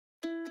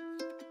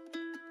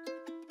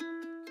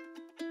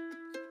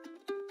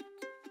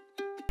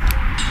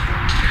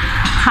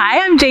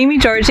Hi, I'm Jaime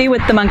Giorgi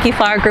with the Monkey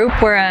Flower Group.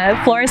 We're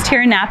a florist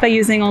here in Napa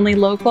using only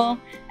local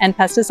and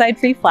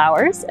pesticide-free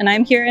flowers. And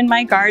I'm here in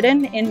my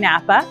garden in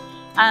Napa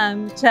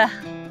to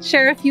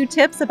share a few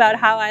tips about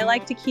how I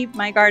like to keep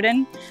my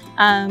garden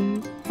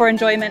for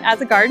enjoyment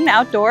as a garden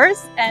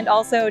outdoors, and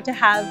also to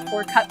have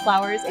for cut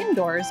flowers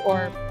indoors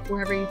or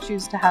wherever you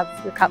choose to have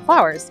your cut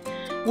flowers,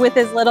 with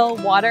as little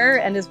water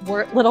and as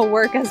little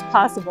work as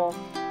possible.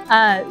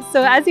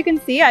 So as you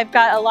can see, I've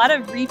got a lot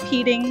of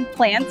repeating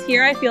plants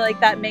here. I feel like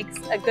that makes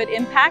a good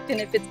impact,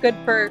 and if it's good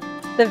for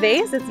the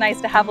vase, it's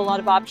nice to have a lot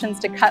of options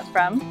to cut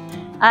from.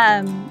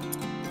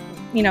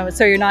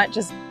 So you're not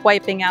just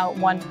wiping out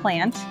one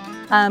plant.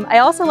 I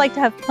also like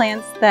to have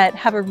plants that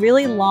have a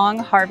really long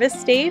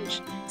harvest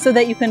stage so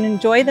that you can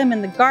enjoy them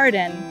in the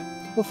garden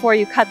before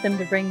you cut them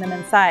to bring them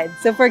inside.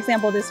 So for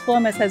example, this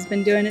phlomis has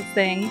been doing its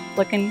thing,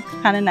 looking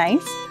kind of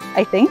nice,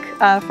 I think,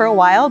 for a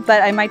while,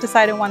 but I might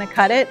decide I want to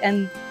cut it,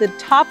 and the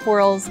top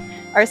whorls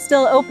are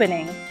still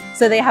opening.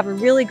 So they have a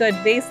really good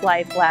vase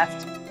life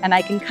left, and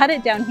I can cut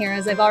it down here,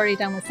 as I've already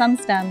done with some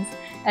stems,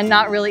 and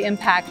not really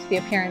impact the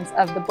appearance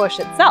of the bush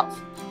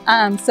itself.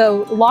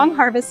 So long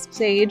harvest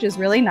stage is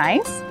really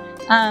nice.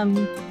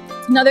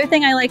 Another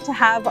thing I like to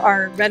have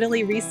are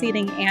readily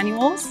reseeding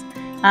annuals.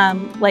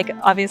 Like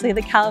obviously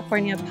the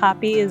California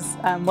poppy is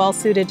well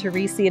suited to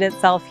reseed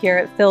itself here.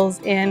 It fills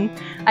in.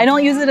 I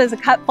don't use it as a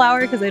cut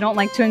flower because I don't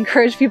like to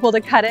encourage people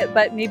to cut it,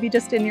 but maybe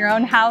just in your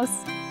own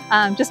house.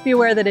 Just be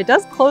aware that it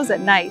does close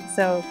at night,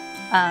 so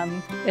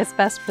it's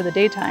best for the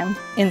daytime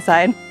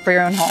inside for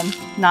your own home,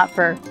 not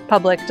for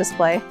public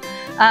display.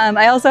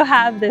 I also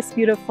have this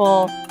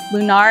beautiful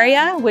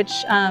lunaria, which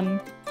I'm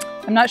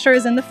not sure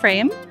is in the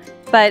frame,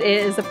 but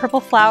it is a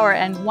purple flower,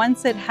 and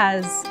once it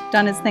has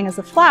done its thing as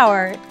a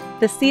flower,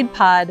 the seed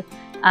pod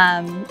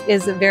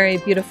is a very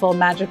beautiful,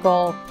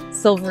 magical,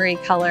 silvery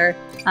color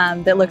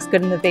that looks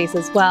good in the vase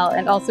as well,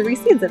 and also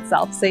reseeds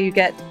itself. So you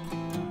get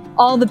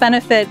all the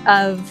benefit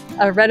of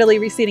a readily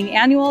reseeding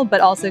annual, but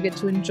also get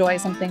to enjoy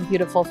something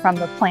beautiful from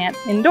the plant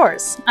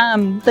indoors.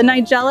 The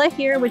nigella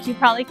here, which you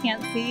probably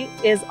can't see,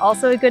 is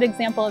also a good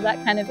example of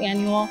that kind of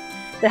annual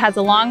that has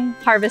a long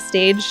harvest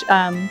stage.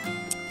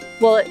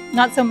 Well,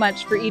 not so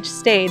much for each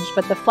stage,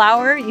 but the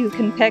flower you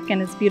can pick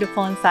and it's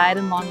beautiful inside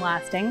and long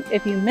lasting.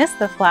 If you miss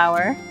the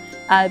flower,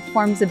 it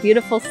forms a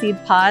beautiful seed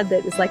pod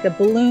that is like a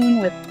balloon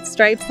with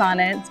stripes on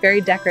it. It's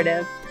very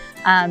decorative,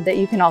 that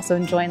you can also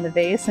enjoy in the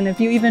vase. And if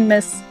you even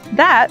miss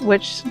that,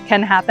 which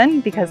can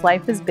happen because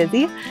life is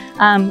busy,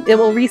 it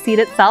will reseed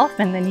itself,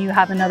 and then you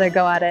have another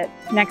go at it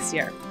next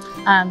year.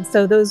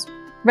 So those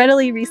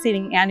readily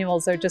reseeding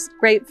annuals are just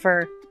great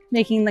for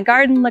making the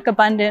garden look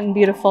abundant and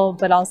beautiful,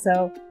 but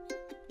also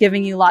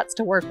giving you lots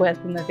to work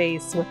with in the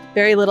vase with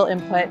very little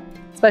input,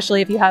 especially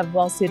if you have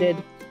well-suited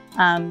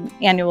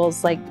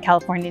annuals like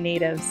California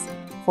natives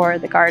for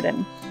the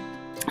garden.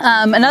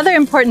 Another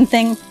important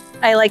thing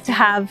I like to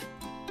have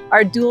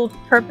are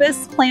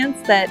dual-purpose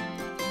plants that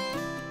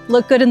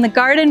look good in the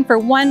garden for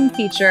one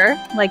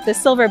feature, like the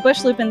silver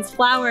bush lupin's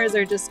flowers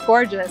are just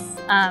gorgeous,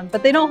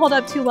 but they don't hold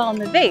up too well in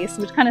the vase,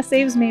 which kind of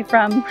saves me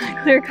from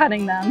clear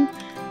cutting them.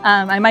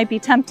 I might be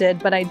tempted,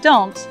 but I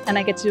don't, and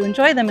I get to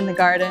enjoy them in the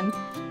garden.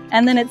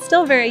 And then it's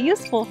still very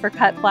useful for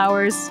cut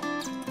flowers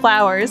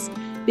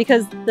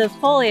because the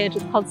foliage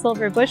is called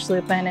silver bush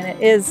lupin, and it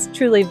is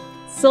truly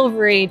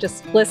silvery,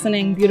 just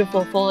glistening,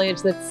 beautiful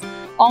foliage that's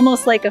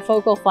almost like a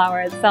focal flower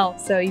itself.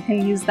 So you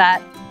can use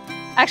that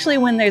actually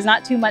when there's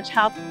not too much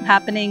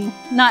happening,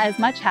 not as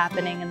much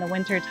happening in the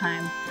winter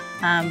time.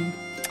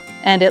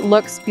 And it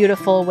looks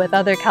beautiful with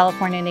other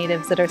California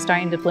natives that are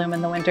starting to bloom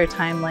in the winter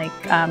time,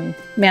 like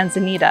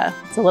manzanita.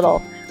 It's a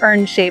little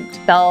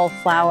urn-shaped bell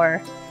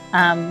flower.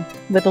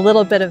 With a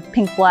little bit of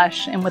pink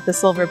blush, and with the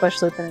silver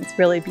bush lupin, it's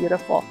really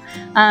beautiful.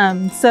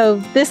 So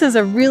this is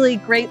a really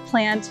great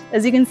plant.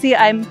 As you can see,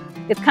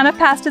 it's kind of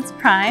past its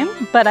prime,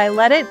 but I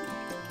let it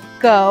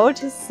go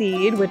to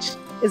seed, which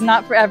is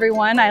not for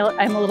everyone.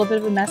 I'm a little bit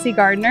of a messy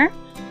gardener,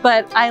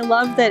 but I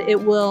love that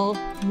it will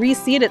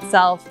reseed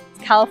itself.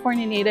 It's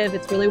California native,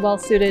 it's really well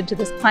suited to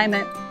this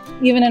climate.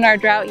 Even in our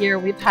drought year,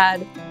 we've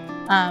had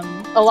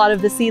a lot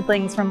of the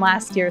seedlings from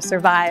last year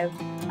survive.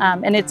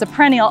 And it's a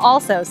perennial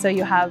also, so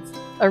you have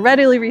a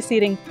readily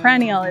reseeding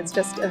perennial. It's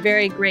just a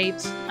very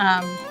great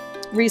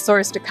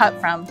resource to cut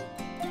from.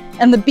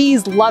 And the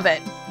bees love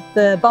it.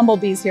 The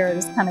bumblebees here are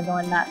just kind of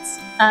going nuts.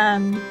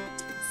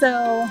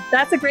 So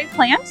that's a great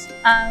plant.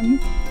 I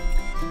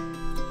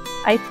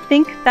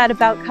think that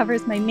about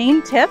covers my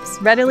main tips: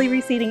 readily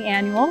reseeding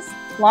annuals,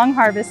 long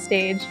harvest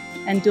stage,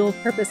 and dual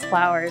purpose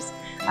flowers.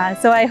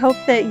 So I hope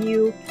that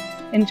you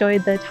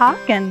enjoyed the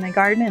talk and the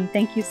garden, and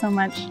thank you so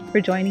much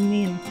for joining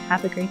me, and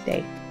have a great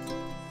day.